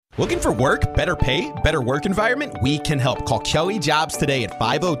Looking for work, better pay, better work environment? We can help. Call Kelly Jobs today at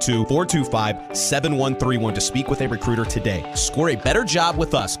 502-425-7131 to speak with a recruiter today. Score a better job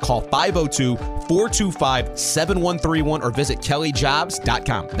with us. Call 502-425-7131 or visit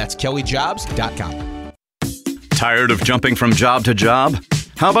kellyjobs.com. That's kellyjobs.com. Tired of jumping from job to job?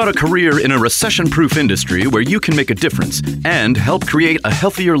 How about a career in a recession-proof industry where you can make a difference and help create a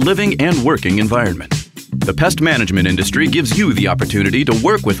healthier living and working environment? The pest management industry gives you the opportunity to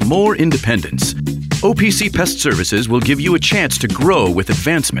work with more independence. OPC Pest Services will give you a chance to grow with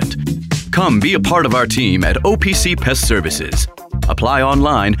advancement. Come be a part of our team at OPC Pest Services. Apply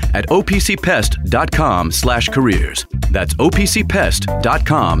online at opcpest.com/careers. That's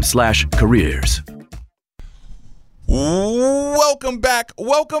opcpest.com/careers. Welcome back.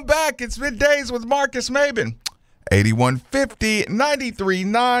 It's Middays with Marcus Maben. 8150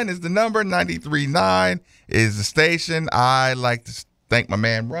 93.9 is the number. 93.9 is the station. I like to thank my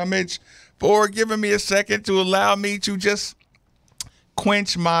man Rummage for giving me a second to allow me to just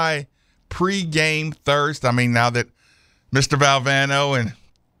quench my pregame thirst. I mean, now that Mr. Valvano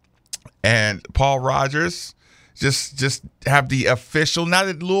and Paul Rogers just have the official, now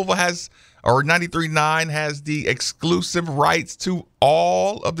that Louisville has, or 93.9 has the exclusive rights to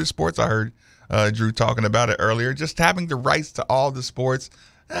all of the sports. I heard Drew talking about it earlier, just having the rights to all the sports.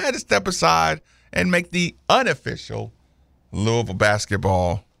 I had to step aside and make the unofficial Louisville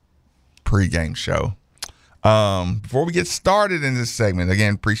basketball pregame show. Before we get started in this segment,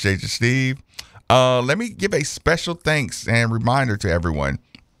 again, appreciate you, Steve. Let me give a special thanks and reminder to everyone.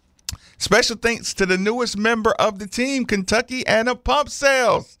 Special thanks to the newest member of the team, Kentucky Anna Pump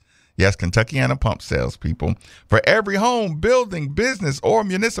Sales. Yes, Kentucky Anna Pump Sales, people. For every home, building, business, or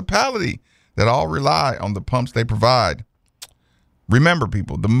municipality that all rely on the pumps they provide. Remember,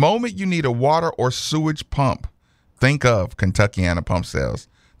 people, the moment you need a water or sewage pump, think of Kentucky Anna Pump Sales.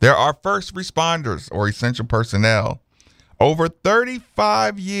 There are first responders or essential personnel. Over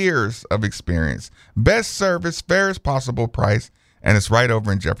 35 years of experience. Best service, fairest possible price, and it's right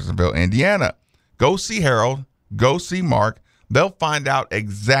over in Jeffersonville, Indiana. Go see Harold. Go see Mark. They'll find out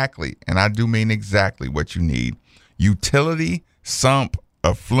exactly, and I do mean exactly, what you need. Utility, sump,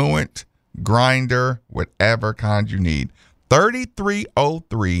 affluent, grinder, whatever kind you need.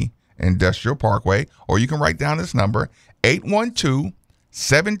 3303 Industrial Parkway, or you can write down this number,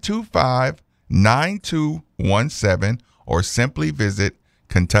 812-725-9217, or simply visit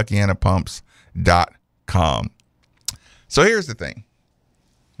KentuckyAnnaPumps.com. So here's the thing.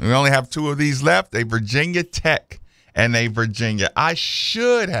 We only have two of these left, a Virginia Tech and a Virginia. I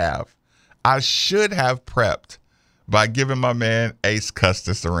should have prepped by giving my man Ace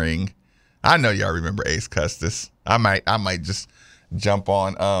Custis a ring. I know y'all remember Ace Custis. I might just jump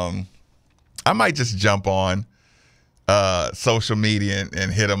on social media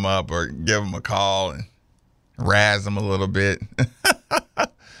and hit him up or give him a call and razz him a little bit.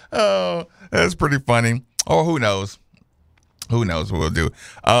 Oh, that's pretty funny. Or who knows? Who knows what we'll do?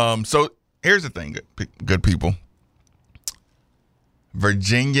 So here's the thing, good people.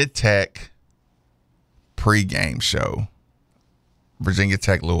 Virginia Tech pregame show. Virginia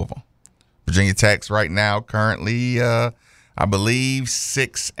Tech Louisville. Virginia Tech's right now currently, I believe,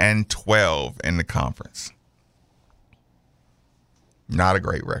 6-12 in the conference. Not a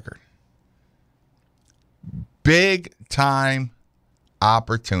great record. Big time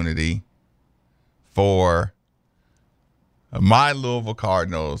opportunity for my Louisville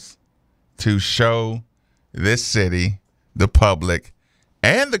Cardinals to show this city, the public,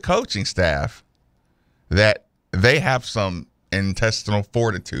 and the coaching staff that they have some internal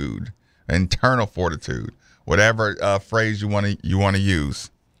fortitude, whatever phrase you want to use.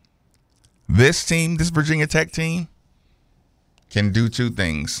 This team, this Virginia Tech team, can do two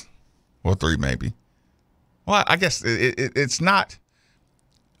things, or three maybe. Well, I guess it's not.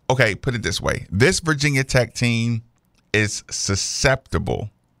 Okay, put it this way: this Virginia Tech team is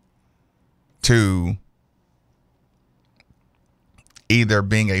susceptible to either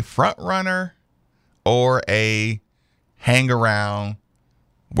being a front runner or a hang around,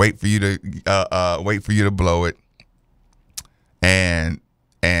 wait for you to blow it, and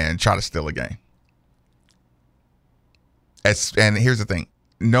try to steal a game. And here's the thing: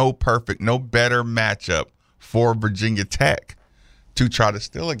 no better matchup for Virginia Tech to try to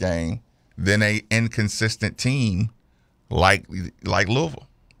steal a game than a inconsistent team like Louisville.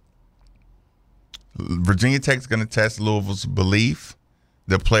 Virginia Tech's going to test Louisville's belief,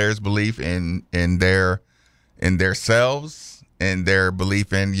 the players' belief in their selves, and their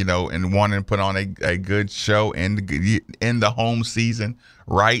belief in in wanting to put on a good show in the home season,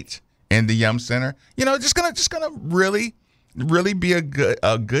 right in the Yum Center. Just gonna really really be a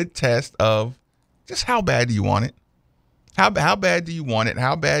good test of just how bad do you want it? How bad do you want it?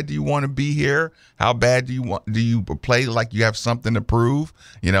 How bad do you want to be here? How bad do you play like you have something to prove?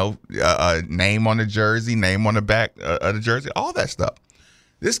 Name on the jersey, name on the back of the jersey, all that stuff.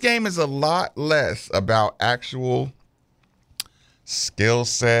 This game is a lot less about actual skill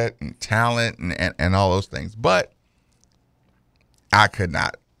set and talent and all those things. But I could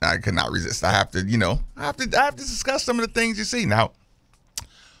not resist. I have to discuss some of the things you see. Now,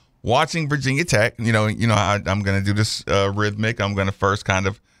 watching Virginia Tech, I'm going to do this rhythmic. I'm going to first kind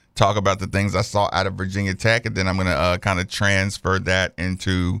of talk about the things I saw out of Virginia Tech, and then I'm going to kind of transfer that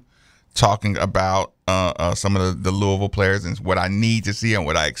into talking about some of the Louisville players and what I need to see and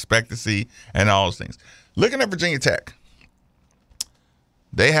what I expect to see and all those things. Looking at Virginia Tech,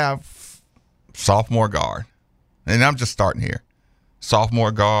 they have sophomore guard, and I'm just starting here.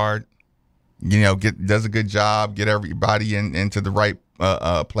 Sophomore guard, does a good job, get everybody into the right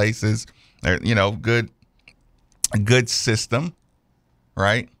places. Good system,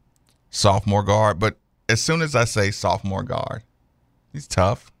 right? Sophomore guard, but as soon as I say sophomore guard, he's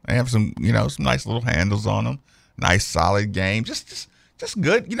tough. They have some nice little handles on them. Nice solid game. Just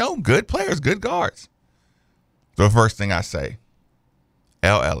good, good players, good guards. So the first thing I say,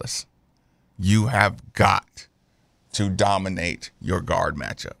 El Ellis, you have got to dominate your guard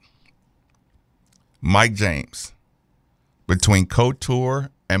matchup. Mike James, between Couture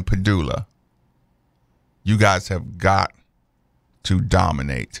and Padula, you guys have got to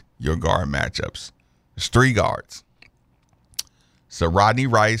dominate your guard matchups. There's 3 guards. So Rodney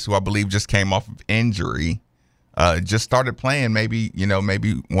Rice, who I believe just came off of injury, just started playing maybe 1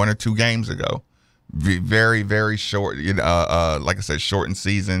 or 2 games ago. Very, very short, like I said, shortened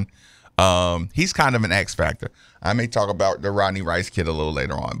season. He's kind of an X factor. I may talk about the Rodney Rice kid a little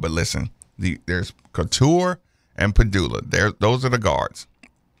later on, but listen, there's Couture and Padula. Those are the guards.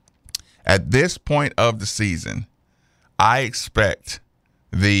 At this point of the season, I expect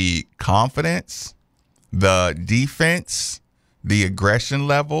the confidence, the defense, the aggression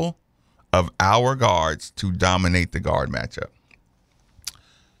level of our guards to dominate the guard matchup.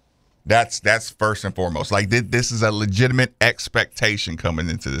 That's first and foremost. Like this is a legitimate expectation coming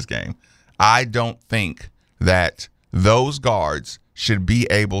into this game. I don't think that those guards should be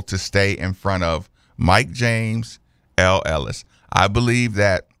able to stay in front of Mike James, El Ellis. I believe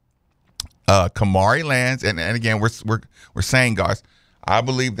that Kamari Lands, and again we're saying guards. I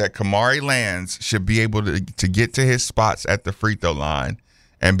believe that Kamari Lands should be able to get to his spots at the free throw line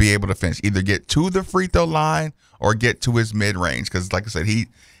and be able to finish. Either get to the free throw line or get to his mid range. Because like I said,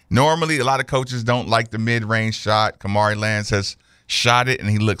 normally a lot of coaches don't like the mid range shot. Kamari Lands has shot it and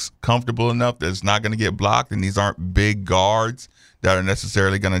he looks comfortable enough that it's not going to get blocked. And these aren't big guards that are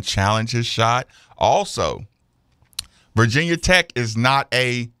necessarily going to challenge his shot. Also, Virginia Tech is not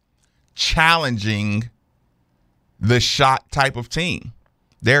a challenging the shot type of team.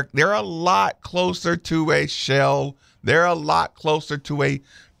 They're a lot closer to a shell. They're a lot closer to a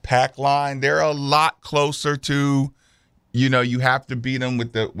pack line. They're a lot closer to, you have to beat them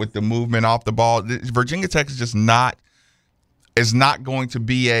with the movement off the ball. Virginia Tech is not going to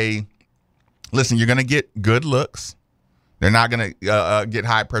be listen, you're going to get good looks. They're not going to get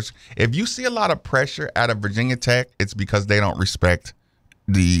high pressure. If you see a lot of pressure out of Virginia Tech, it's because they don't respect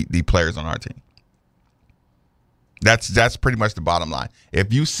the players on our team. That's pretty much the bottom line.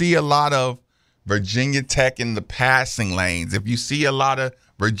 If you see a lot of Virginia Tech in the passing lanes, if you see a lot of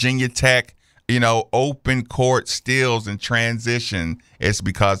Virginia Tech, open court steals and transition, it's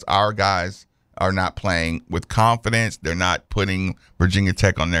because our guys are not playing with confidence. They're not putting Virginia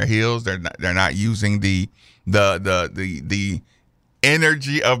Tech on their heels. They're not using the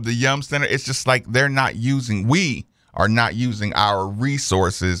energy of the Yum Center. It's just like we are not using our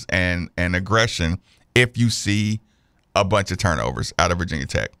resources and aggression if you see a bunch of turnovers out of Virginia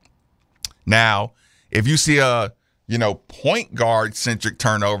Tech. Now, if you see point guard centric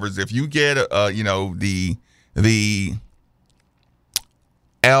turnovers, if you get the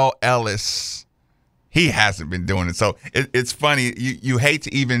El Ellis, he hasn't been doing it. So it's funny. You hate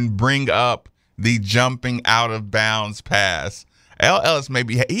to even bring up the jumping out of bounds pass. El Ellis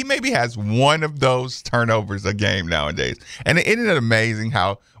maybe has one of those turnovers a game nowadays. And isn't it amazing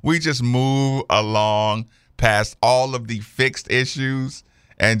how we just move along past all of the fixed issues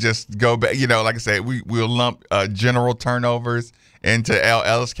and just go back? Like I said, we'll lump general turnovers into El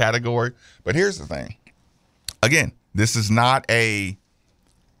Ellis category. But here's the thing. Again, this is not a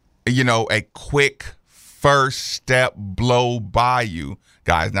quick first step blow by you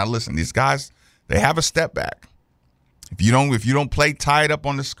guys. Now listen, these guys, they have a step back. If you don't play tied up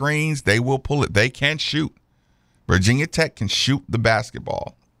on the screens, they will pull it. They can shoot. Virginia Tech can shoot the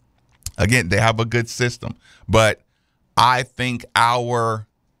basketball. Again, they have a good system, but I think our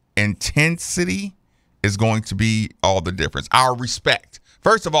intensity is going to be all the difference. Our respect.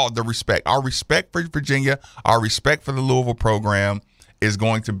 First of all, the respect. Our respect for Virginia, our respect for the Louisville program is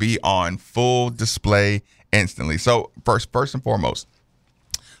going to be on full display instantly. So first and foremost,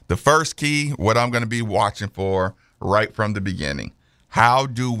 the first key, what I'm going to be watching for right from the beginning, how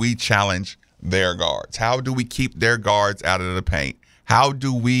do we challenge their guards? How do we keep their guards out of the paint? How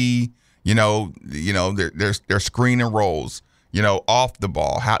do we, their screen and rolls, off the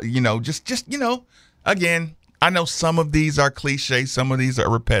ball? How, again, I know some of these are cliche, some of these are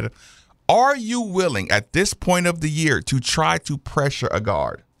repetitive. Are you willing at this point of the year to try to pressure a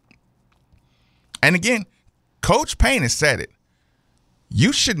guard? And again, Coach Payne has said it.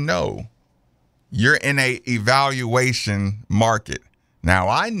 You should know you're in a evaluation market. Now,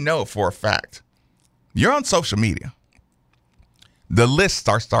 I know for a fact you're on social media. The lists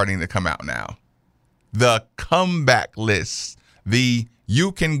are starting to come out now. The comeback lists, the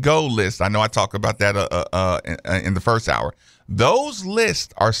you can go list. I know I talked about that in the first hour. Those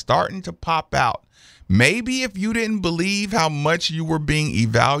lists are starting to pop out. Maybe if you didn't believe how much you were being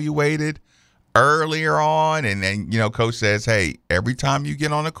evaluated earlier on, and then, coach says, hey, every time you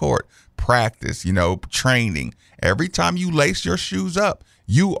get on the court, practice, training, every time you lace your shoes up,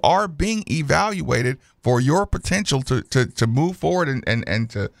 you are being evaluated for your potential to move forward and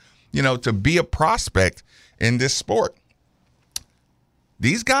to be a prospect in this sport.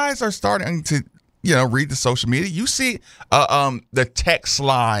 These guys are starting to, read the social media. You see the text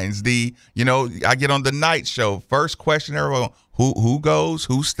lines, I get on the night show, first question, everyone, who goes,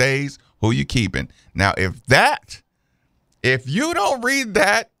 who stays, who you keeping? Now, if you don't read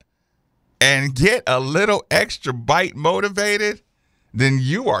that and get a little extra bite motivated, then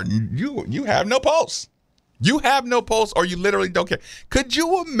you have no pulse. You have no pulse, or you literally don't care. Could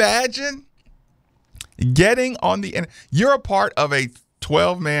you imagine getting on you're a part of a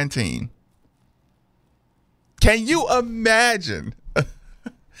 12-man team. Can you imagine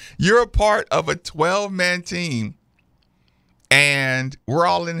you're a part of a 12-man team and we're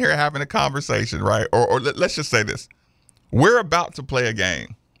all in here having a conversation, right? Or let's just say this. We're about to play a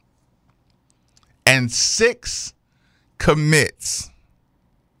game and 6 commits.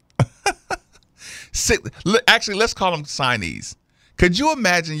 Actually, let's call them signees. Could you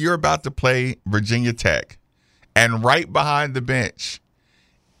imagine you're about to play Virginia Tech and right behind the bench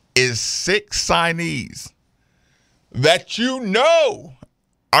is 6 signees that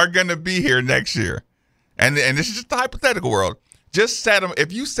are going to be here next year? And this is just the hypothetical world. Just set them.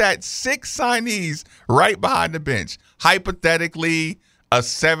 If you sat 6 signees right behind the bench, hypothetically a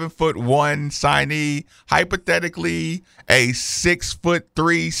 7'1" signee, hypothetically a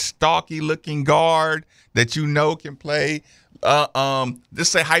 6'3" stocky looking guard that can play.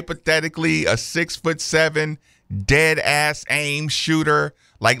 Just say hypothetically a 6'7" dead ass aim shooter.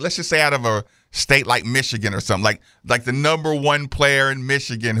 Like, let's just say out of a state like Michigan or something, like the number 1 player in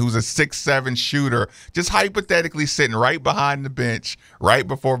Michigan who's a 6'7" shooter, just hypothetically sitting right behind the bench right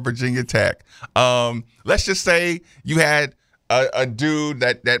before Virginia Tech. Let's just say you had a dude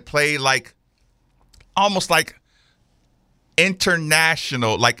that played like almost like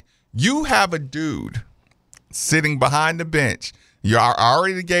international. Like, you have a dude sitting behind the bench. I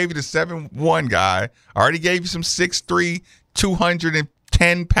already gave you the 7'1" guy. I already gave you some 6'3",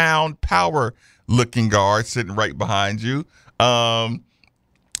 210-pound power-looking guard sitting right behind you. Like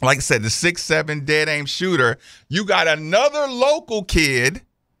I said, the 6'7" dead aim shooter. You got another local kid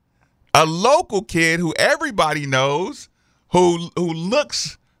who everybody knows, who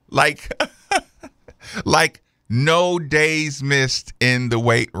looks like like no days missed in the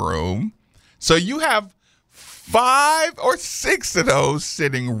weight room. So you have 5 or 6 of those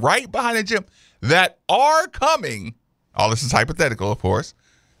sitting right behind the gym that are coming. All this is hypothetical, of course.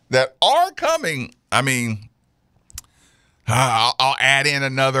 That are coming. I mean, I'll add in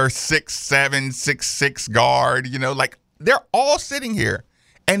another 6'7", 6'6" guard. Like, they're all sitting here.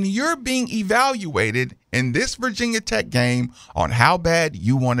 And you're being evaluated in this Virginia Tech game on how bad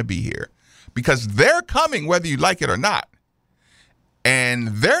you want to be here. Because they're coming whether you like it or not. And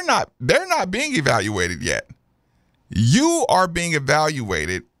they're not being evaluated yet. You are being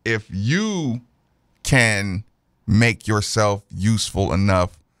evaluated if you can make yourself useful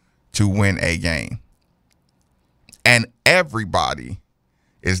enough to win a game. And everybody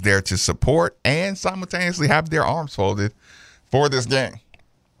is there to support and simultaneously have their arms folded for this game.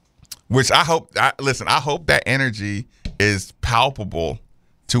 Which I hope that energy is palpable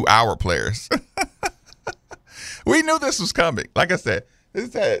to our players. We knew this was coming. Like I said,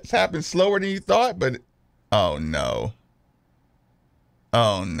 it's happened slower than you thought, but Oh, no.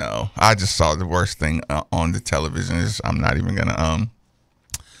 Oh, no. I just saw the worst thing on the television. I'm not even going to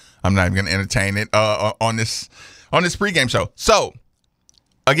entertain it on this pregame show. So,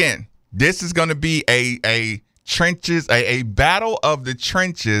 again, this is going to be a battle of the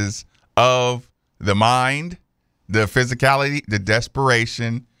trenches of the mind, the physicality, the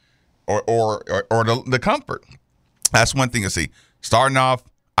desperation, or the comfort. That's one thing to see. Starting off,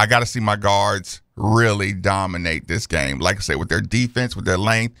 I got to see my guards really dominate this game. Like I said, with their defense, with their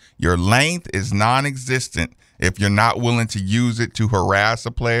length, your length is non-existent if you're not willing to use it to harass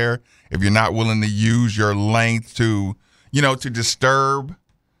a player, if you're not willing to use your length to disturb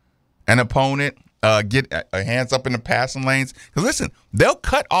an opponent, get hands up in the passing lanes. Because listen, they'll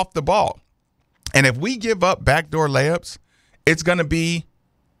cut off the ball. And if we give up backdoor layups, it's going to be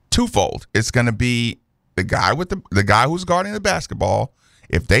twofold. It's going to be the guy who's guarding the basketball.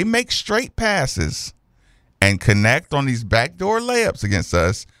 If they make straight passes and connect on these backdoor layups against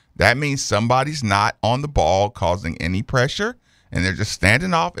us, that means somebody's not on the ball causing any pressure, and they're just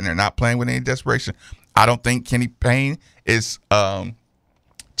standing off and they're not playing with any desperation. I don't think Kenny Payne is to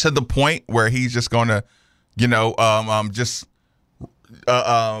the point where he's just going to,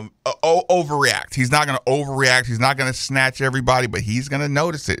 overreact. He's not going to overreact. He's not going to snatch everybody, but he's going to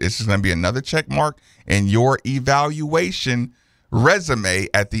notice it. It's just going to be another check mark in your evaluation resume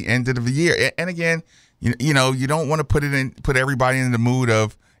at the end of the year. And again, you don't want to put everybody in the mood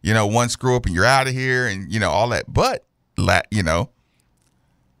of, one screw up and you're out of here and, all that. But,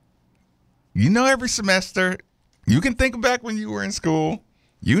 every semester, you can think back when you were in school.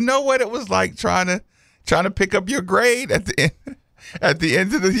 You know what it was like trying to pick up your grade at the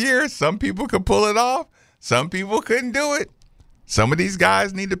end of the year. Some people could pull it off. Some people couldn't do it. Some of these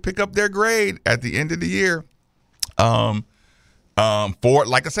guys need to pick up their grade at the end of the year. Like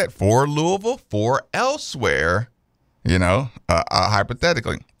I said, for Louisville, for elsewhere,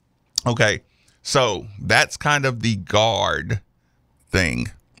 hypothetically. Okay, so that's kind of the guard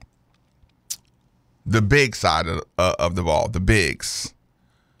thing. The big side of the ball, the bigs.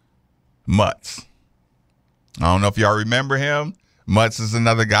 Mutz. I don't know if y'all remember him. Mutz is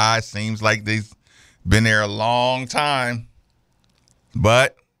another guy. Seems like they've been there a long time.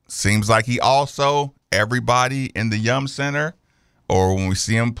 But seems like he also, everybody in the Yum Center, or when we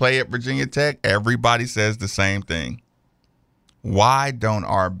see him play at Virginia Tech, everybody says the same thing. Why don't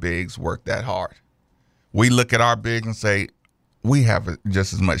our bigs work that hard? We look at our bigs and say, we have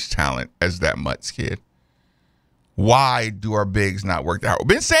just as much talent as that Mutz kid. Why do our bigs not work that hard? We've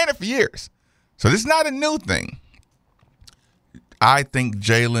been saying it for years. So this is not a new thing. I think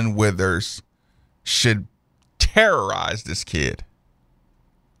Jalen Withers should terrorize this kid.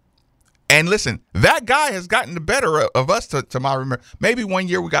 And listen, that guy has gotten the better of us to my remember. Maybe one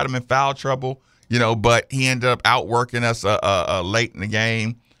year we got him in foul trouble, but he ended up outworking us late in the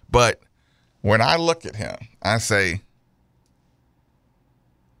game. But when I look at him, I say,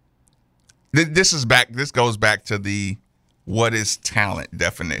 this goes back to the what is talent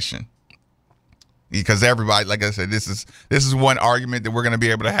definition. Because everybody, like I said, this is one argument that we're going to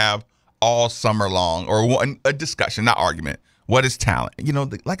be able to have all summer long, or a discussion, not argument. What is talent?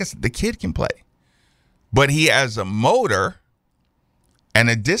 Like I said, the kid can play, but he has a motor and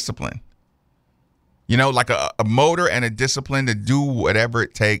a discipline. Like a motor and a discipline to do whatever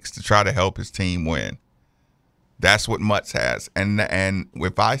it takes to try to help his team win. That's what Mutz has. And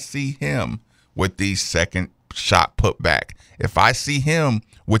if I see him with the second shot put back, if I see him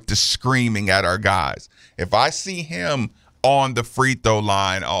with the screaming at our guys, if I see him on the free throw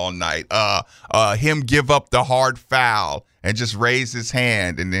line all night, him give up the hard foul and just raise his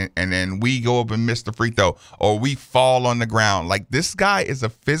hand, and then we go up and miss the free throw, or we fall on the ground. Like, this guy is a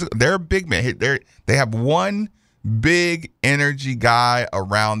physical. They're a big man. They have one big energy guy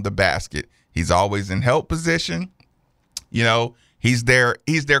around the basket. He's always in help position. He's their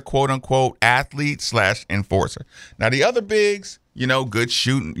quote unquote athlete / enforcer. Now the other bigs, good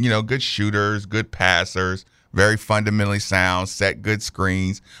shooting, good shooters, good passers, very fundamentally sound, set good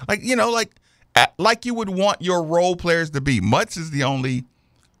screens. Like you would want your role players to be. Mutz is the only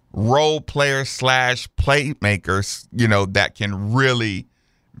role player / playmaker, that can really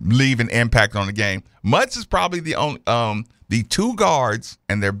leave an impact on the game. Mutz is probably the only, the two guards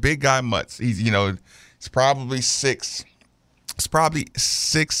and their big guy Mutz. He's, it's probably 6. It's probably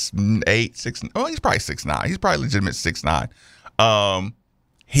 6'8", 6. Oh, he's probably 6'9". He's probably legitimate 6'9".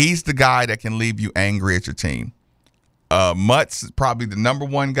 He's the guy that can leave you angry at your team. Mutz is probably the number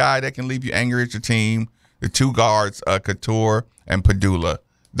one guy that can leave you angry at your team. The two guards, Couture and Padula.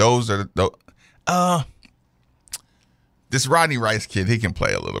 Those are this Rodney Rice kid. He can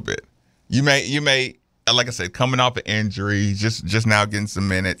play a little bit. You may like I said, coming off an injury, just now getting some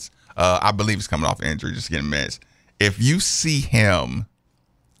minutes. I believe he's coming off an injury, just getting minutes. If you see him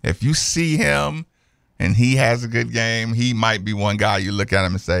and he has a good game, he might be one guy you look at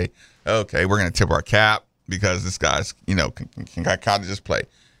him and say, okay, we're going to tip our cap because this guy's, can kind of just play.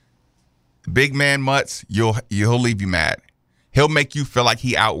 Big man Mutts, he'll leave you mad. He'll make you feel like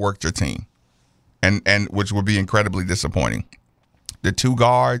he outworked your team, and which would be incredibly disappointing. The two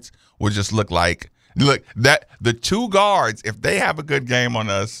guards will just look that the two guards, if they have a good game on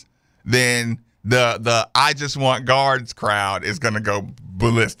us, then the I just want guards crowd is going to go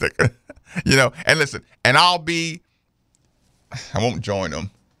ballistic. And listen, and I won't join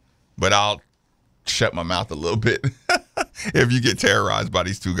them, but I'll shut my mouth a little bit if you get terrorized by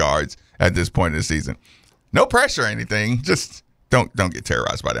these two guards at this point in the season. No pressure or anything, just don't get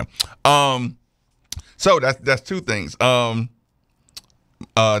terrorized by them. So that's two things. The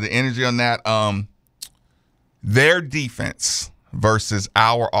energy on that, their defense versus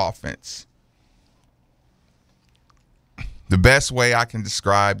our offense. The best way I can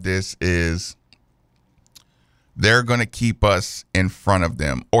describe this is they're going to keep us in front of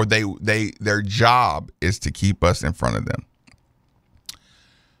them, or their job is to keep us in front of them.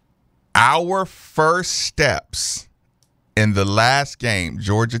 Our first steps in the last game,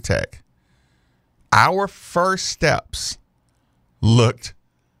 Georgia Tech, our first steps looked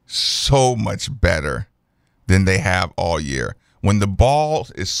so much better than they have all year. When the ball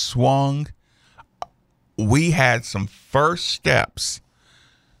is swung, we had some first steps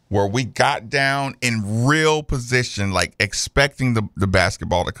where we got down in real position, like expecting the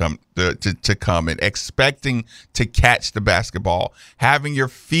basketball to come to come and expecting to catch the basketball, having your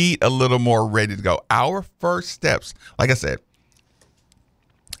feet a little more ready to go. Our first steps, like I said,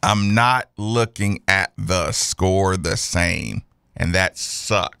 I'm not looking at the score the same, and that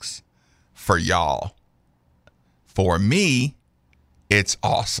sucks for y'all. For me, it's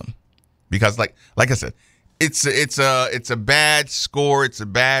awesome because like I said, it's a bad score, it's a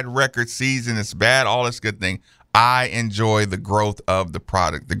bad record season, it's bad, all this good thing. I enjoy the growth of the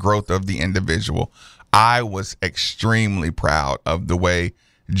product, the growth of the individual. I was extremely proud of the way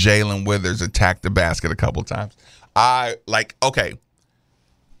Jalen Withers attacked the basket a couple times.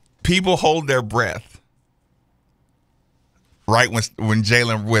 People hold their breath right when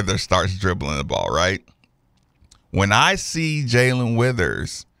Jalen Withers starts dribbling the ball, right? When I see Jalen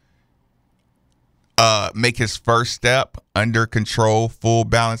Withers make his first step under control, full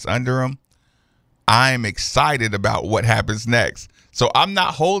balance under him, I am excited about what happens next. So I'm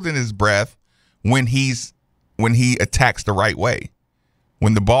not holding his breath when he attacks the right way.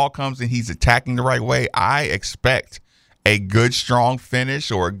 When the ball comes and he's attacking the right way, I expect a good, strong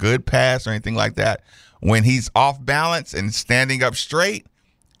finish or a good pass or anything like that. When he's off balance and standing up straight,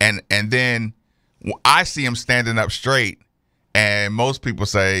 and then I see him standing up straight, and most people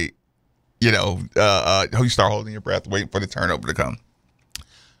say, you start holding your breath, waiting for the turnover to come.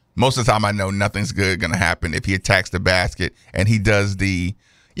 Most of the time, I know nothing's good going to happen if he attacks the basket and he does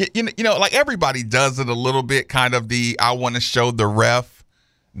like everybody does it a little bit, kind of I want to show the ref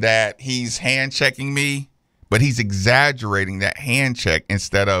that he's hand checking me, but he's exaggerating that hand check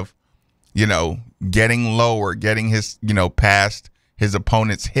instead of, getting lower, getting his, past his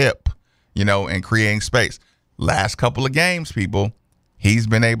opponent's hip, and creating space. Last couple of games, people, he's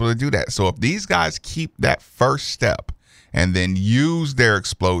been able to do that. So if these guys keep that first step and then use their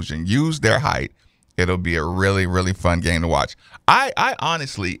explosion, use their height, it'll be a really, really fun game to watch. I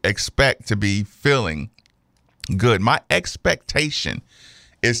honestly expect to be feeling good. My expectation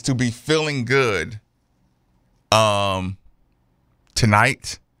is to be feeling good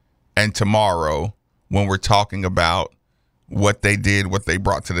tonight and tomorrow when we're talking about what they did, what they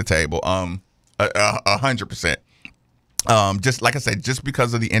brought to the table. 100%. Just like I said, just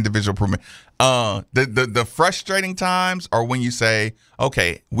because of the individual improvement. The frustrating times are when you say,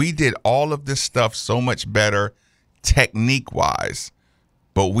 okay, we did all of this stuff so much better technique-wise,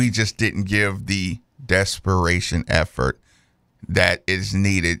 but we just didn't give the desperation effort that is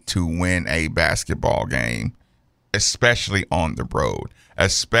needed to win a basketball game, especially on the road,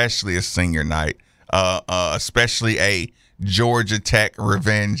 especially a senior night, especially a Georgia Tech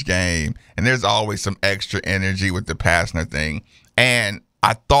revenge game. And there's always some extra energy with the Pastner thing. And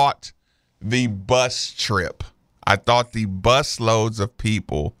I thought the bus loads of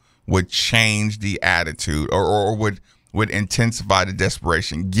people would change the attitude or would intensify the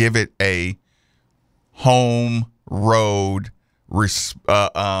desperation, give it a home road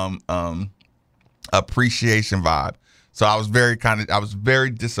appreciation vibe. So I was very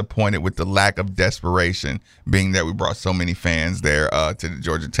disappointed with the lack of desperation, being that we brought so many fans there to the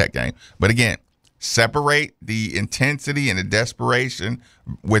Georgia Tech game. But again, separate the intensity and the desperation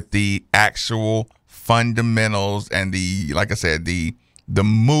with the actual fundamentals and like I said, the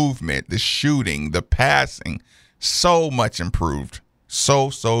movement, the shooting, the passing, so much improved. So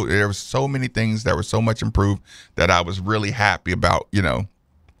there were so many things that were so much improved that I was really happy about,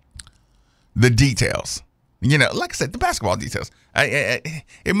 the details. Like I said, the basketball details.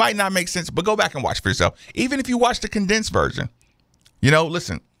 It might not make sense, but go back and watch for yourself. Even if you watch the condensed version.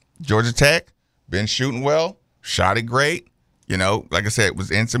 Listen, Georgia Tech, been shooting well, shot it great. Like I said, was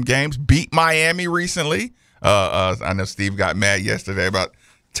in some games, beat Miami recently. I know Steve got mad yesterday about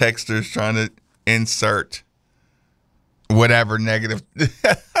texters trying to insert whatever negative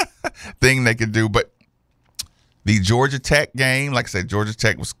thing they could do. But the Georgia Tech game, like I said, Georgia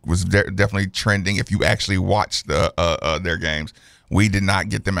Tech was definitely trending. If you actually watched their games, we did not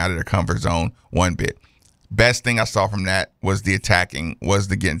get them out of their comfort zone one bit. Best thing I saw from that was the attacking, was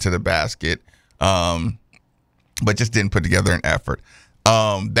the getting to the basket, but just didn't put together an effort.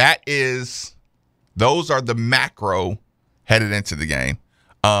 Those are the macro headed into the game.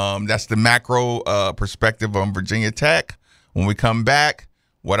 That's the macro perspective on Virginia Tech. When we come back,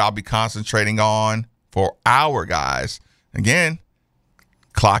 what I'll be concentrating on for our guys, again,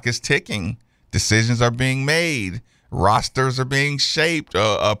 clock is ticking. Decisions are being made. Rosters are being shaped.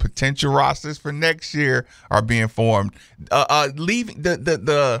 Potential rosters for next year are being formed. Leaving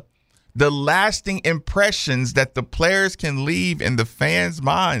the lasting impressions that the players can leave in the fans'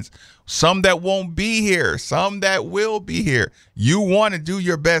 minds. Some that won't be here, some that will be here. You want to do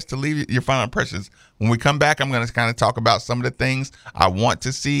your best to leave your final impressions. When we come back, I'm going to kind of talk about some of the things I want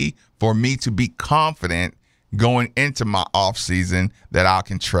to see for me to be confident going into my off season that I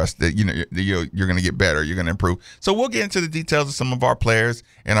can trust that you're going to get better, you're going to improve. So we'll get into the details of some of our players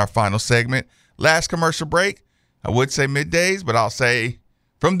in our final segment. Last commercial break, I would say middays, but I'll say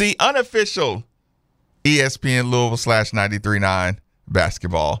from the unofficial ESPN Louisville /93.9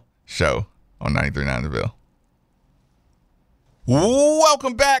 basketball show on 93.9 The Ville.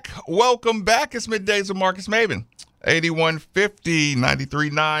 Welcome back. It's middays with Marcus Maven. 8150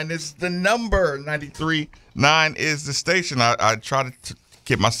 93.9 is the number. 93.9 is the station. I try to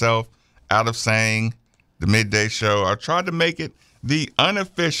get myself out of saying the midday show. I tried to make it the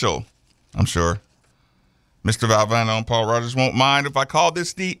unofficial. I'm sure Mr. Valvano and Paul Rogers won't mind if I call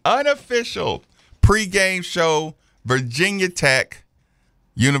this the unofficial pregame show, Virginia Tech,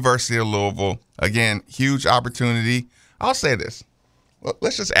 University of Louisville. Again, huge opportunity. I'll say this. Well,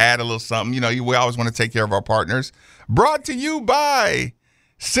 let's just add a little something. We always want to take care of our partners. Brought to you by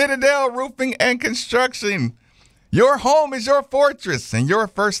Citadel Roofing and Construction. Your home is your fortress, and your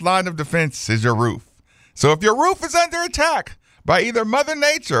first line of defense is your roof. So if your roof is under attack by either Mother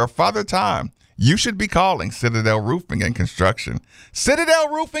Nature or Father Time, you should be calling Citadel Roofing and Construction. Citadel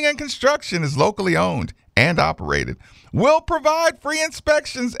Roofing and Construction is locally owned and operated. We'll provide free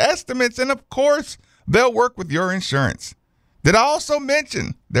inspections, estimates, and of course, they'll work with your insurance. Did I also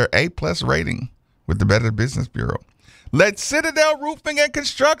mention their A+ rating with the Better Business Bureau? Let Citadel Roofing and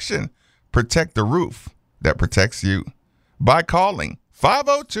Construction protect the roof that protects you by calling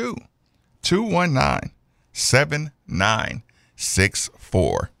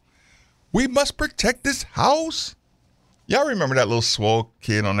 502-219-7964. We must protect this house. Y'all remember that little swole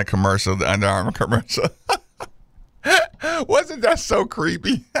kid on the commercial, the Under Armour commercial? Wasn't that so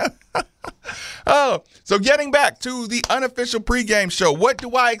creepy? So getting back to the unofficial pregame show, what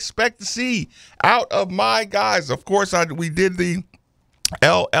do I expect to see out of my guys? Of course, we did the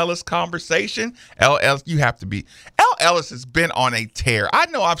L. Ellis conversation. L. Ellis, you have to be. L. Ellis has been on a tear. I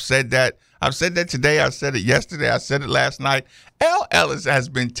know I've said that. I've said that today. I said it yesterday. I said it last night. L. Ellis has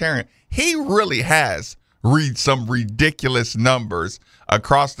been tearing. He really has read some ridiculous numbers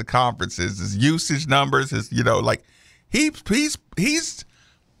across the conferences. His usage numbers, he's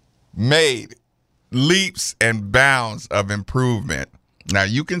made leaps and bounds of improvement. Now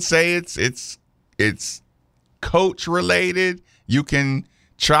you can say it's coach related. You can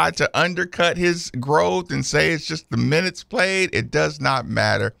try to undercut his growth and say it's just the minutes played. It does not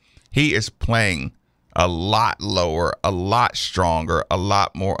matter. He is playing a lot lower, a lot stronger, a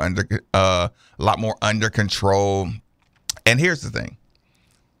lot more under control. And here's the thing.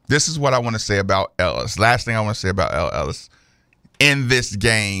 This is what I want to say about Ellis. Last thing I want to say about L. Ellis in this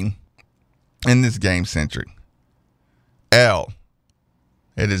game centric. L,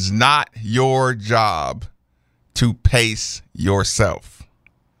 it is not your job to pace yourself.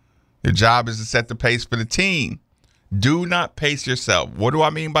 Your job is to set the pace for the team. Do not pace yourself. What do I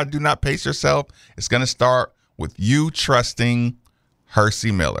mean by do not pace yourself? It's going to start with you trusting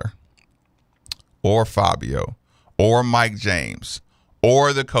Hersey Miller or Fabio or Mike James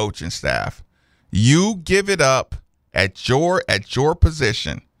or the coaching staff. You give it up at your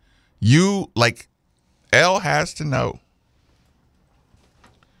position. L has to know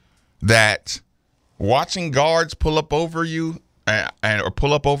that watching guards pull up over you or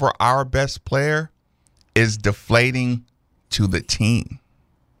pull up over our best player is deflating to the team.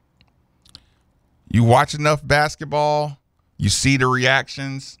 You watch enough basketball, you see the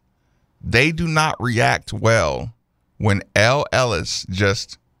reactions. They do not react well when L. Ellis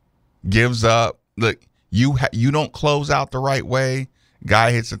just gives up. Look, you don't close out the right way.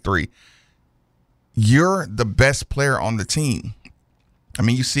 Guy hits a three. You're the best player on the team. I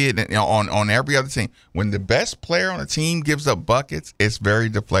mean, you see it on every other team. When the best player on the team gives up buckets, it's very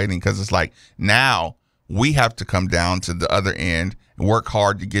deflating because it's like now we have to come down to the other end and work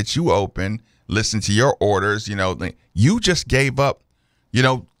hard to get you open, listen to your orders. You just gave up,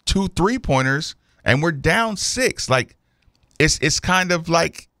 2 3-pointers and we're down 6. Like it's kind of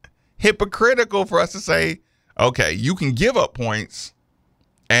like hypocritical for us to say, okay, you can give up points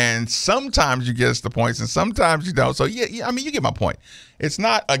and sometimes you get us the points and sometimes you don't. So yeah, I mean, you get my point. It's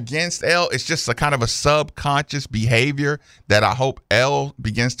not against L. It's just a kind of a subconscious behavior that I hope L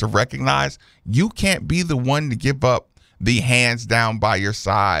begins to recognize. You can't be the one to give up the hands down by your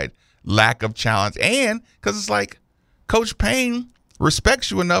side, lack of challenge. And because it's like Coach Payne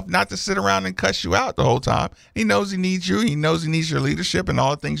respects you enough not to sit around and cuss you out the whole time. He knows he needs you. He knows he needs your leadership and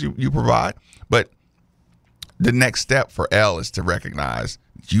all the things you provide. But the next step for L is to recognize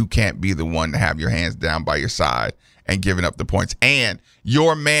you can't be the one to have your hands down by your side and giving up the points. And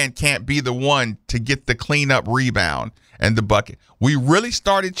your man can't be the one to get the cleanup rebound and the bucket. We really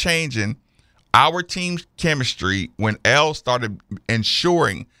started changing our team's chemistry when L started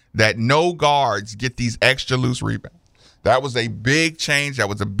ensuring that no guards get these extra loose rebounds. That was a big change. That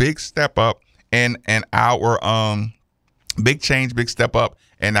was a big step up in our big step up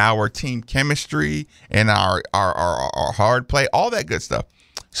in our team chemistry and our hard play, all that good stuff.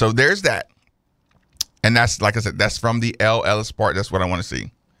 So there's that. And that's, like I said, that's from the L. Ellis part. That's what I want to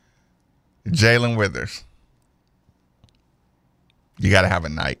see. Jalen Withers. You got to have a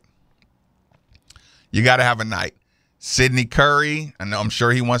night. You got to have a night. Sidney Curry, I'm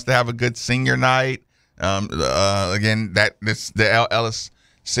sure he wants to have a good senior night. Again, the L. Ellis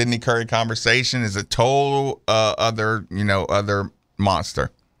Sidney Curry conversation is a total other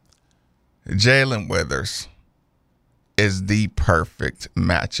monster. Jalen Withers is the perfect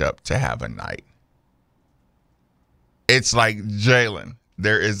matchup to have a night. It's like, Jalen,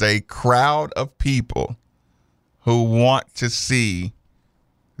 there is a crowd of people who want to see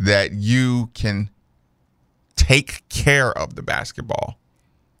that you can take care of the basketball.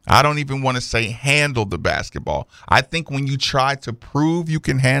 I don't even want to say handle the basketball. I think when you try to prove you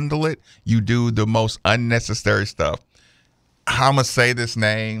can handle it, you do the most unnecessary stuff. I'm going to say this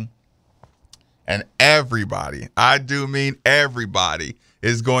name, and everybody, I do mean everybody,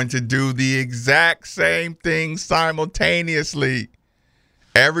 is going to do the exact same thing simultaneously.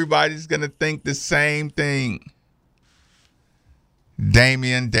 Everybody's going to think the same thing.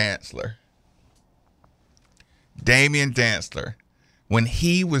 Damian Dantzler. Damian Dantzler. When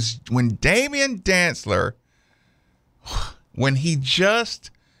Damian Dantzler, when he just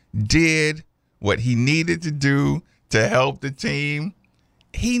did what he needed to do to help the team,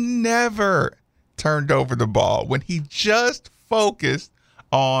 he never turned over the ball. When he just focused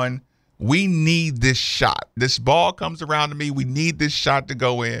on, we need this shot. This ball comes around to me. We need this shot to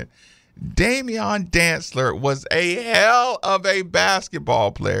go in. Damian Dantzler was a hell of a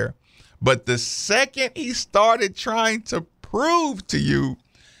basketball player. But the second he started trying to prove to you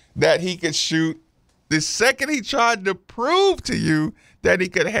that he could shoot, the second he tried to prove to you that he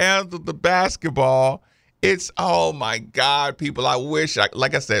could handle the basketball, it's, oh my God, people, I wish,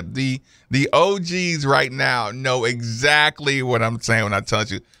 like I said, the OGs right now know exactly what I'm saying when I tell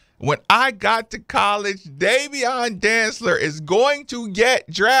you. When I got to college, Damian Dantzler is going to get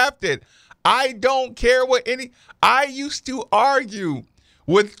drafted. I don't care what I used to argue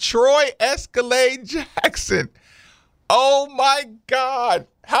with Troy Escalade Jackson. Oh my God.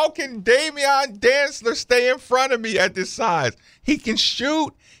 How can Damian Dantzler stay in front of me at this size? He can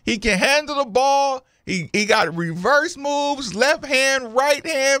shoot. He can handle the ball. He got reverse moves, left hand, right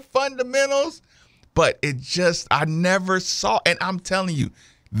hand fundamentals. But I never saw, and I'm telling you,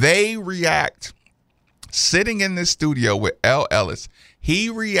 they react. Sitting in this studio with L. Ellis, he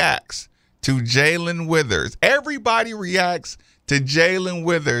reacts to Jalen Withers. Everybody reacts to Jalen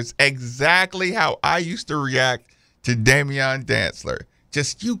Withers exactly how I used to react to Damian Dantzler.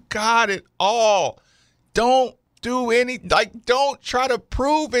 Just, you got it all. Don't do don't try to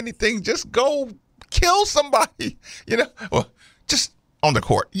prove anything. Just go kill somebody. Well, just on the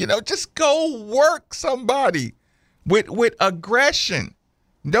court. Just go work somebody with aggression.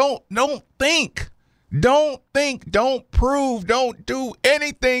 Don't think. Don't prove, don't do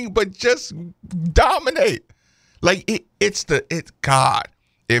anything but just dominate. Like it's God.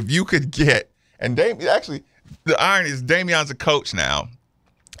 If you could get, and actually the irony is Damian's a coach now.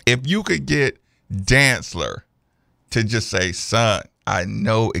 If you could get Dantzler to just say, son, I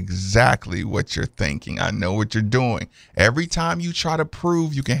know exactly what you're thinking. I know what you're doing. Every time you try to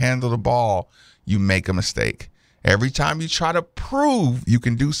prove you can handle the ball, you make a mistake. Every time you try to prove you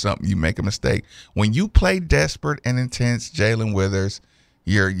can do something, you make a mistake. When you play desperate and intense, Jalen Withers,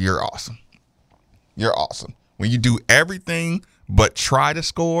 you're awesome. You're awesome. When you do everything but try to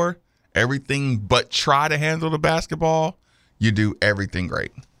score, everything but try to handle the basketball, you do everything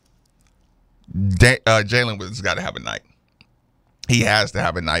great. Jalen Withers got to have a night. He has to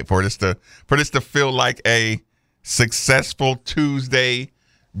have a night for this to feel like a successful Tuesday,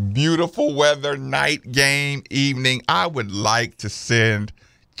 beautiful weather, night game, evening. I would like to send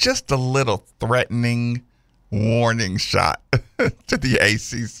just a little threatening warning shot to the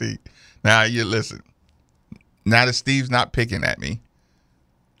ACC. Now, you listen. Now that Steve's not picking at me,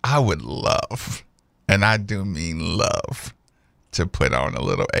 I would love, and I do mean love, to put on a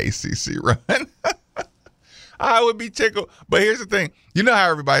little ACC run. I would be tickled. But here's the thing. You know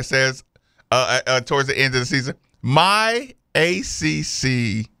how everybody says towards the end of the season, my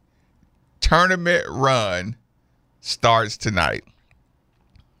ACC tournament run starts tonight.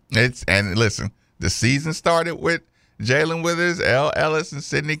 And listen, the season started with Jalen Withers, L. Ellis, and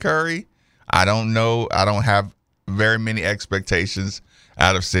Sydney Curry. I don't know. I don't have very many expectations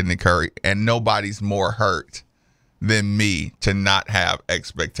out of Sydney Curry, and nobody's more hurt than me to not have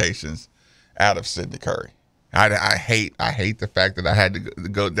expectations out of Sydney Curry. I hate the fact that I had to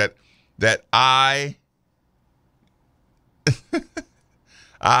go that I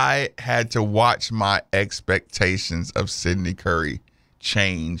I had to watch my expectations of Sydney Curry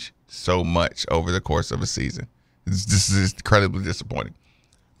change so much over the course of a season. This is incredibly disappointing.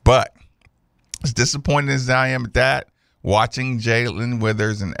 But as disappointed as I am at that, watching Jalen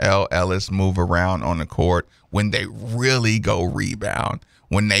Withers and L. Ellis move around on the court when they really go rebound,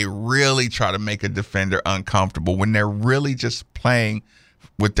 when they really try to make a defender uncomfortable, when they're really just playing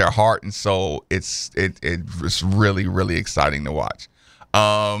with their heart and soul, it's really, really exciting to watch.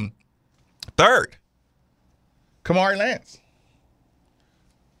 Third, Kamari Lance.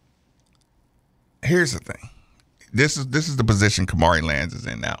 Here's the thing. This is the position Kamari Lance is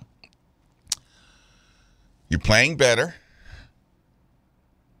in now. You're playing better.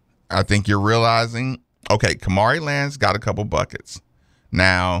 I think you're realizing, okay, Kamari Lance got a couple buckets.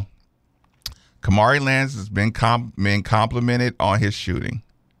 Now, Kamari Lance has been complimented on his shooting.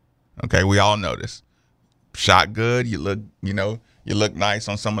 Okay, we all know this. Shot good. You look nice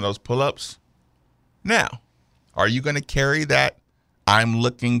on some of those pull-ups. Now, are you going to carry that I'm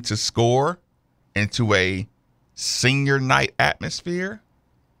looking to score into a senior night atmosphere?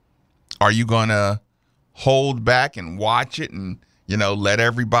 Are you going to hold back and watch it and, let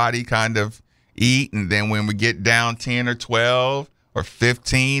everybody kind of eat, and then when we get down 10 or 12 or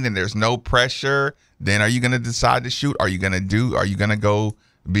 15 and there's no pressure, then are you going to decide to shoot? Are you going to go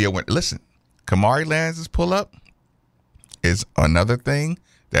be a winner? Listen, Kamari Lance's pull-up is another thing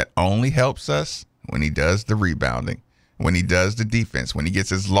that only helps us when he does the rebounding, when he does the defense, when he gets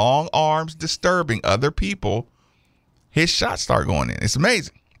his long arms disturbing other people, his shots start going in. It's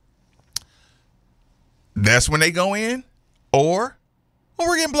amazing. That's when they go in, or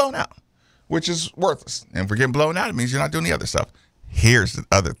we're getting blown out, which is worthless. And if we're getting blown out, it means you're not doing the other stuff. Here's the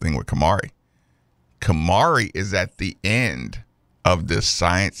other thing with Kamari. Kamari is at the end of this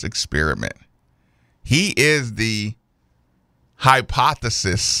science experiment. He is the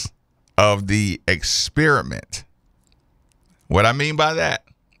hypothesis of the experiment. What I mean by that,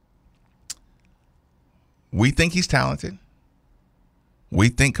 we think he's talented. We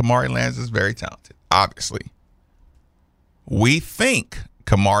think Kamari Lance is very talented, obviously. We think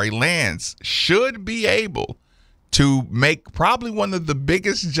Kamari Lance should be able to make probably one of the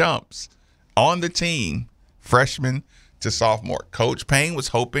biggest jumps on the team, freshman to sophomore. Coach Payne was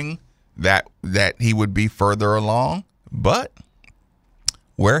hoping that he would be further along, but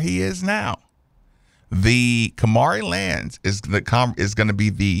where he is now, the Kamari Lance is going to be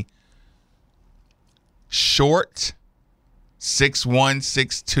the short 6'1",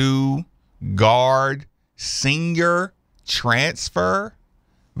 6'2" guard senior transfer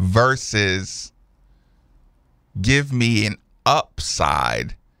versus give me an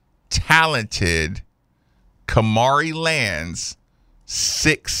upside talented Kamari Lance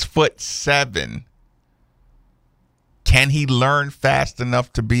 6'7" Can he learn fast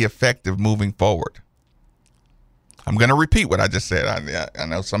enough to be effective moving forward? I'm going to repeat what I just said. I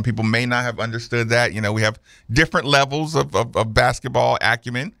know some people may not have understood that. You know, we have different levels of basketball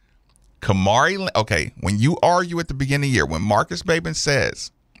acumen. Okay, when you argue at the beginning of the year, when Marcus Maben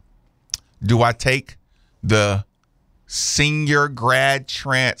says, do I take the senior grad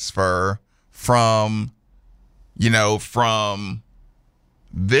transfer from from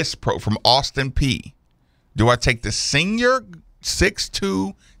Austin Peay? Do I take the senior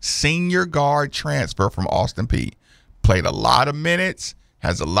 6'2" senior guard transfer from Austin Peay? Played a lot of minutes,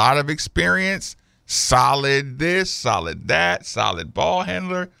 has a lot of experience, solid this, solid that, solid ball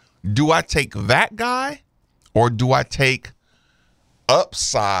handler. Do I take that guy, or do I take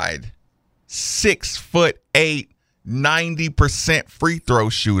upside 6'8", 90% free throw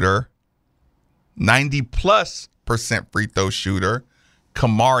shooter, 90+% free throw shooter,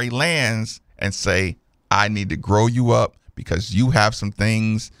 Kamari Lands, and say, I need to grow you up because you have some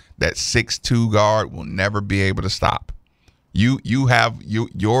things that 6'2" guard will never be able to stop. You have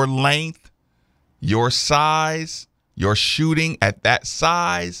your length, your size, your shooting at that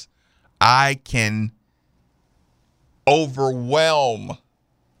size. I can overwhelm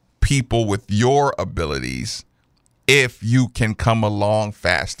people with your abilities if you can come along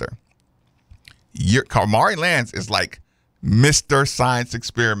faster. Kamari Lands is like Mr. Science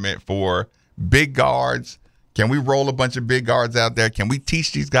Experiment for big guards. Can we roll a bunch of big guards out there? Can we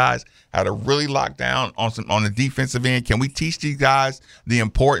teach these guys how to really lock down on the defensive end? Can we teach these guys the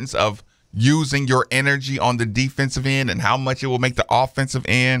importance of using your energy on the defensive end and how much it will make the offensive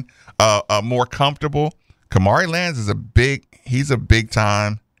end more comfortable? Kamari Lands is a big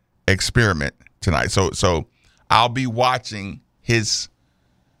time experiment tonight. So I'll be watching his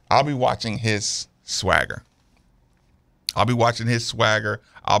swagger.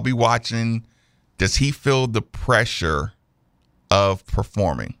 I'll be watching, does he feel the pressure of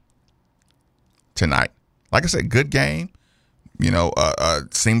performing tonight? Like I said, good game.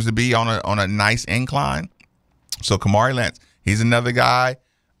 Seems to be on a nice incline. So Kamari Lands, he's another guy.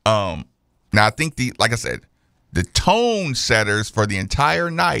 Now I think like I said, the tone setters for the entire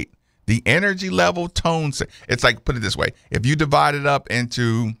night, the energy level tone set. It's like, put it this way: if you divide it up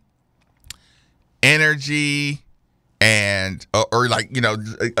into energy and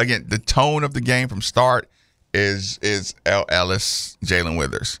again, the tone of the game from start is L. Ellis, Jalen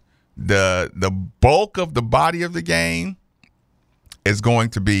Withers. The bulk of the body of the game is going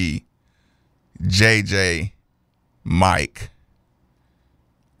to be JJ, Mike,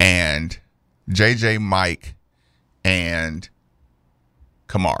 and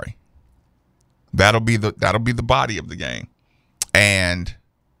Kamari. That'll be the body of the game. And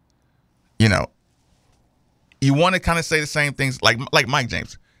you want to kind of say the same things like Mike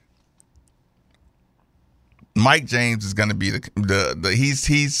James. Mike James is going to be I've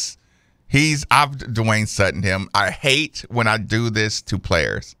Dwayne Sutton him. I hate when I do this to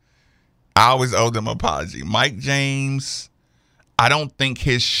players. I always owe them an apology. Mike James, I don't think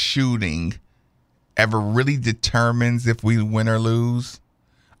his shooting ever really determines if we win or lose.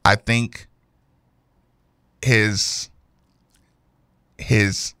 I think his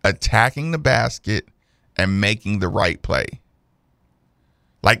attacking the basket and making the right play.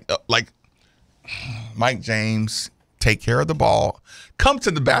 Like Mike James, take care of the ball. Come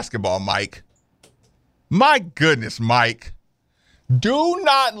to the basketball, Mike. My goodness, Mike. Do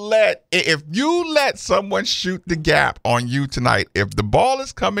not if you let someone shoot the gap on you tonight, if the ball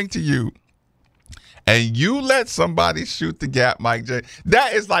is coming to you and you let somebody shoot the gap, Mike James,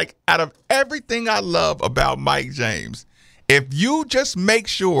 that is like, out of everything I love about Mike James, if you just make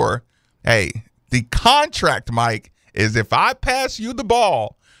sure, hey, the contract, Mike, is if I pass you the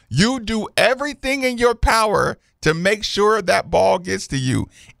ball, you do everything in your power to make sure that ball gets to you,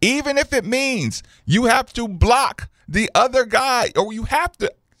 even if it means you have to block the other guy, or you have to.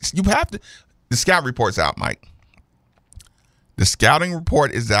 The scout report's out, Mike. The scouting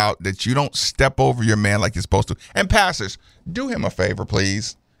report is out that you don't step over your man like you're supposed to. And passers, do him a favor,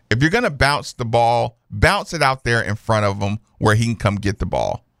 please. If you're going to bounce the ball, bounce it out there in front of him where he can come get the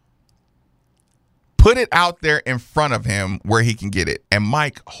ball. Put it out there in front of him where he can get it. And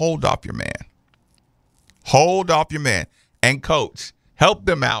Mike, hold off your man. Hold off your man. And coach, help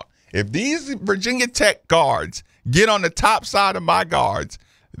them out. If these Virginia Tech guards get on the top side of my guards,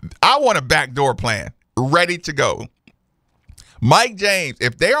 I want a backdoor plan ready to go. Mike James,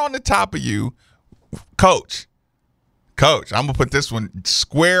 if they're on the top of you, coach, I'm going to put this one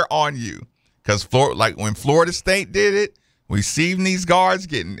square on you. Because like when Florida State did it, we seen these guards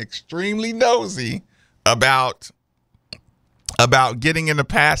getting extremely nosy about getting in the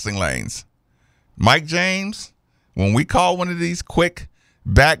passing lanes. Mike James, when we call one of these quick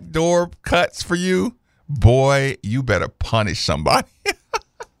backdoor cuts for you, boy, you better punish somebody.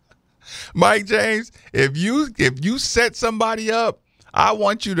 Mike James, if you set somebody up, I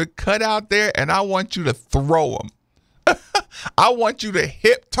want you to cut out there and I want you to throw them. I want you to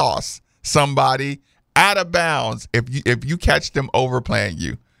hip toss somebody out of bounds if you catch them overplaying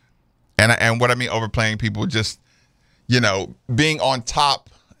you. And what I mean overplaying people, just, being on top,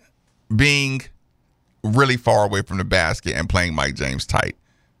 being really far away from the basket and playing Mike James tight.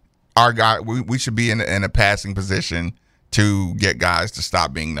 Our guy, we should be in a passing position to get guys to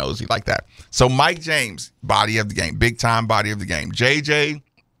stop being nosy like that. So Mike James, body of the game, big time body of the game. JJ's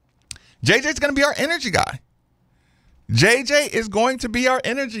going to be our energy guy. JJ is going to be our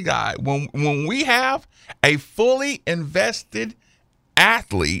energy guy. When we have a fully invested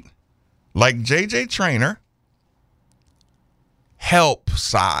athlete like JJ Traynor, help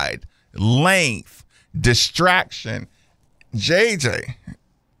side, length, distraction, JJ,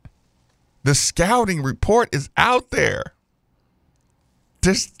 the scouting report is out there.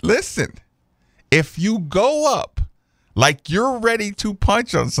 Just listen. If you go up like you're ready to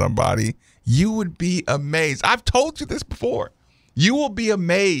punch on somebody, you would be amazed. I've told you this before. You will be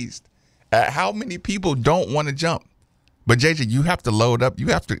amazed at how many people don't want to jump. But JJ, you have to load up. You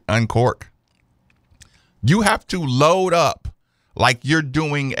have to uncork. You have to load up like you're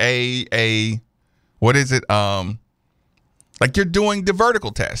doing a what is it? Like you're doing the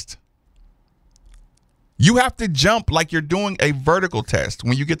vertical test. You have to jump like you're doing a vertical test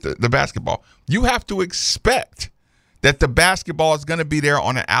when you get the basketball. You have to expect that the basketball is going to be there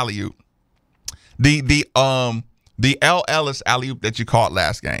on an alley-oop. The L. Ellis alley-oop that you caught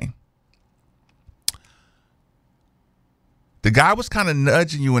last game. The guy was kind of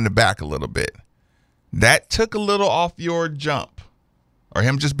nudging you in the back a little bit. That took a little off your jump, or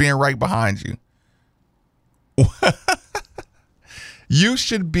him just being right behind you. You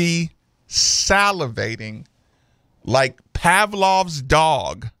should be salivating like Pavlov's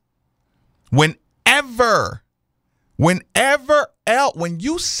dog when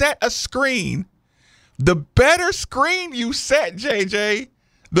you set a screen, the better screen you set, JJ,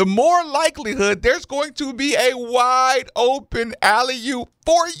 the more likelihood there's going to be a wide open alley-oop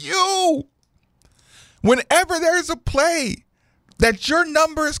for you. Whenever there's a play that your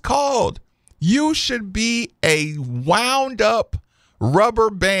number is called, you should be a wound up rubber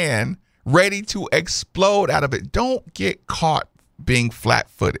band ready to explode out of it. Don't get caught being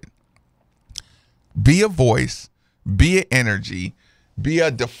flat-footed. Be a voice, be an energy, be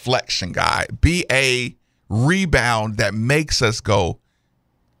a deflection guy, be a rebound that makes us go,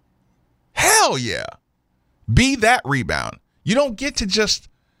 hell yeah. Be that rebound. You don't get to just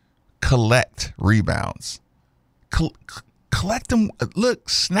collect rebounds. Collect them, look,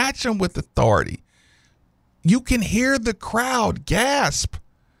 snatch them with authority. You can hear the crowd gasp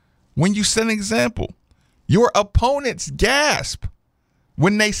when you set an example. Your opponents gasp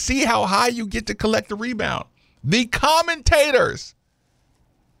when they see how high you get to collect the rebound. The commentators.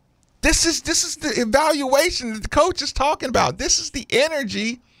 This is the evaluation that the coach is talking about. This is the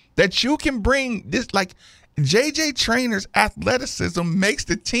energy that you can bring. This, like, JJ Traynor's athleticism makes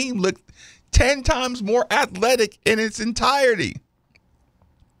the team look 10 times more athletic in its entirety.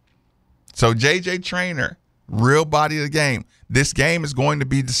 So JJ Traynor, real body of the game. This game is going to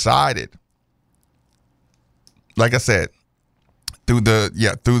be decided, like I said, through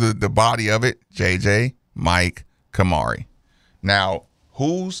the body of it, JJ, Mike, Kamari. Now,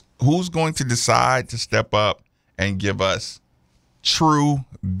 who's going to decide to step up and give us true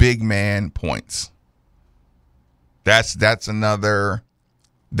big man points? That's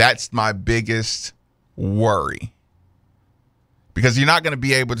my biggest worry. Because you're not going to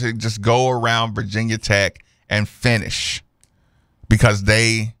be able to just go around Virginia Tech and finish, because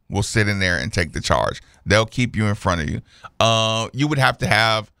they will sit in there and take the charge. They'll keep you in front of you. You would have to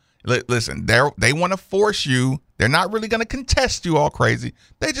have, listen, they want to force you. They're not really going to contest you all crazy.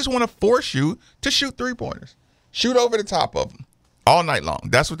 They just want to force you to shoot three-pointers. Shoot over the top of them all night long.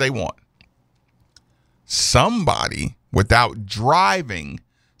 That's what they want. Somebody, without driving,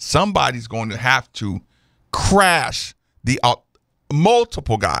 somebody's going to have to crash the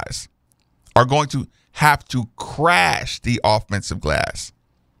multiple guys are going to have to crash the offensive glass.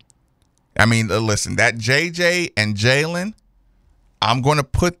 I mean, listen, that JJ and Jalen, I'm going to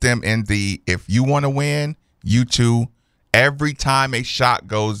put them in the, if you want to win, you two, every time a shot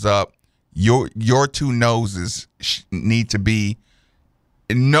goes up, your two noses need to be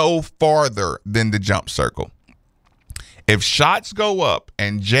no farther than the jump circle. If shots go up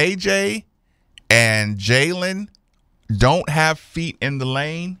and JJ and Jalen don't have feet in the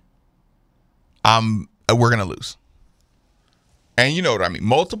lane, we're going to lose. And you know what I mean?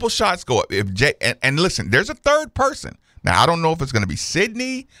 Multiple shots go up. If Jay and listen, there's a third person. Now, I don't know if it's going to be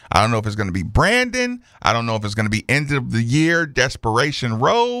Sydney. I don't know if it's going to be Brandon. I don't know if it's going to be end of the year desperation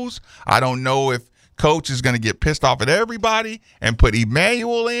Rose. I don't know if coach is going to get pissed off at everybody and put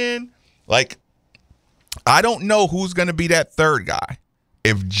Emmanuel in. Like, I don't know who's going to be that third guy.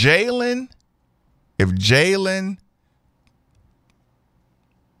 If Jalen,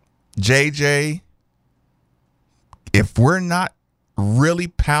 JJ, if we're not really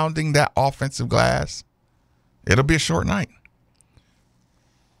pounding that offensive glass, it'll be a short night.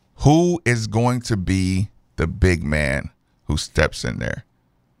 Who is going to be the big man who steps in there?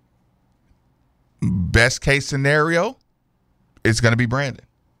 Best case scenario, it's going to be Brandon.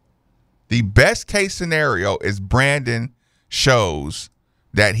 The best case scenario is Brandon shows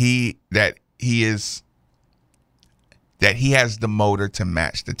that he has the motor to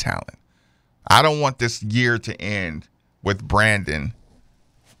match the talent. I don't want this year to end with Brandon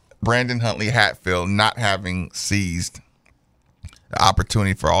Huntley Hatfield not having seized the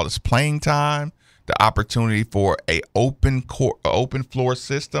opportunity for all this playing time, the opportunity for a open floor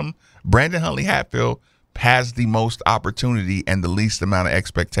system. Brandon Huntley Hatfield has the most opportunity and the least amount of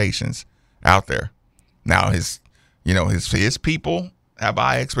expectations out there. Now his people have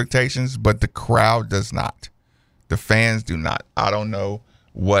high expectations, but the crowd does not. The fans do not. I don't know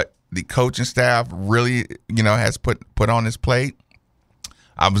what the coaching staff really, has put on his plate.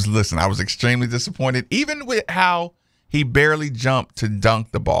 I was extremely disappointed, even with how he barely jumped to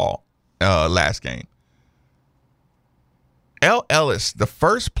dunk the ball last game. El Ellis, the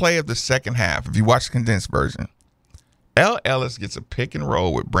first play of the second half, if you watch the condensed version, El Ellis gets a pick and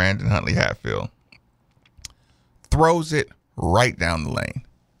roll with Brandon Huntley Hatfield, throws it right down the lane,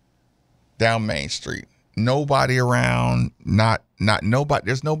 down Main Street. Nobody around, not nobody.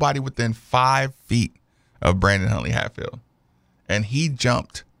 There's nobody within 5 feet of Brandon Huntley Hatfield. And he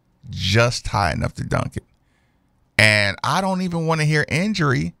jumped just high enough to dunk it. And I don't even want to hear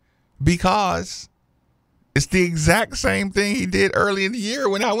injury because it's the exact same thing he did early in the year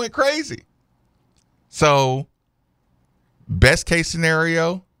when I went crazy. So, best case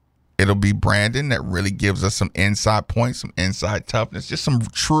scenario, it'll be Brandon that really gives us some inside points, some inside toughness, just some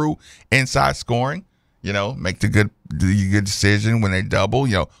true inside scoring. Make the good decision when they double.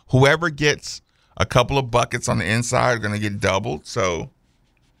 Whoever gets a couple of buckets on the inside are going to get doubled. So,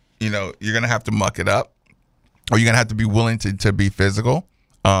 you're going to have to muck it up, or you're going to have to be willing to be physical.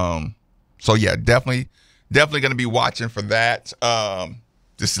 So, yeah, definitely going to be watching for that.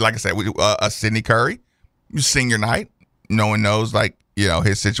 Just like I said, a Sydney Curry, senior night. No one knows,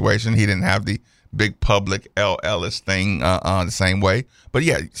 his situation. He didn't have the big public El Ellis thing the same way. But,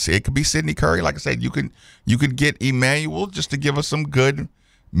 yeah, it could be Sydney Curry. Like I said, you could get Emmanuel just to give us some good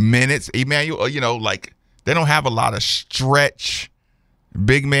minutes. Emmanuel, they don't have a lot of stretch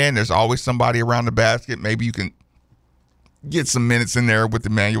big men. There's always somebody around the basket. Maybe you can get some minutes in there with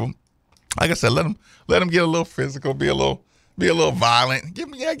Emmanuel. Like I said, let him get a little physical, be a little violent. Give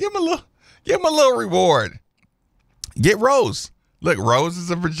him a little reward. Get Rose. Look, Rose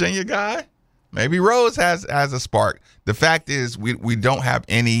is a Virginia guy. Maybe Rose has a spark. The fact is we don't have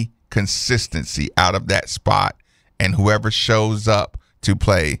any consistency out of that spot, and whoever shows up to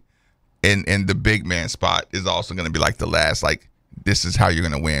play in the big man spot is also going to be like the last. Like, this is how you're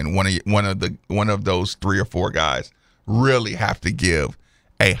going to win. One of those 3 or 4 guys really have to give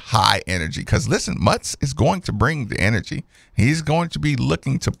a high energy, because listen, Mutz is going to bring the energy. He's going to be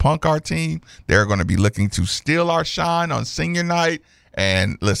looking to punk our team. They're going to be looking to steal our shine on senior night.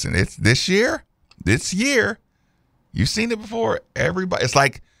 And listen, it's this year. You've seen it before. Everybody, it's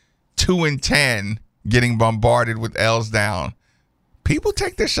like 2-10 getting bombarded with L's down. People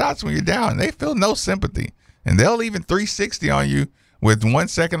take their shots when you're down. They feel no sympathy, and they'll even 360 on you with 1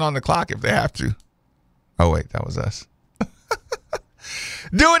 second on the clock if they have to. Oh wait, that was us.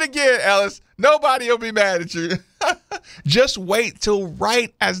 Do it again, Ellis. Nobody will be mad at you. Just wait till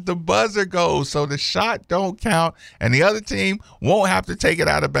right as the buzzer goes so the shot don't count and the other team won't have to take it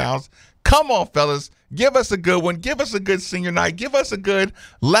out of bounds. Come on, fellas. Give us a good one. Give us a good senior night. Give us a good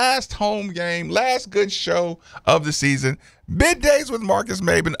last home game, last good show of the season. Middays with Marcus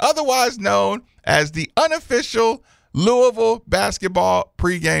Maben, otherwise known as the unofficial Louisville basketball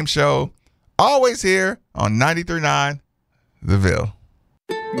pregame show. Always here on 93.9 The Ville.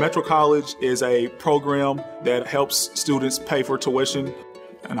 Metro College is a program that helps students pay for tuition,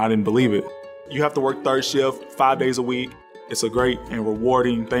 and I didn't believe it. You have to work third shift 5 days a week. It's a great and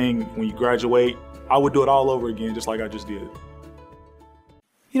rewarding thing when you graduate. I would do it all over again, just like I just did.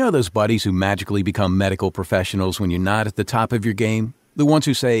 You know those buddies who magically become medical professionals when you're not at the top of your game? The ones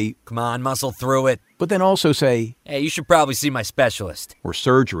who say, "Come on, muscle through it. but then also say, hey, you should probably see my specialist. or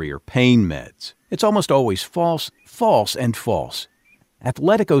surgery or pain meds. It's almost always false, false, and false.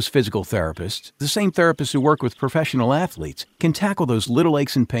 Athletico's physical therapists, the same therapists who work with professional athletes, can tackle those little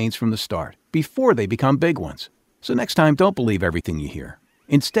aches and pains from the start, before they become big ones. So next time, don't believe everything you hear.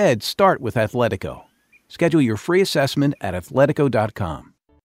 Instead, start with Athletico. Schedule your free assessment at athletico.com.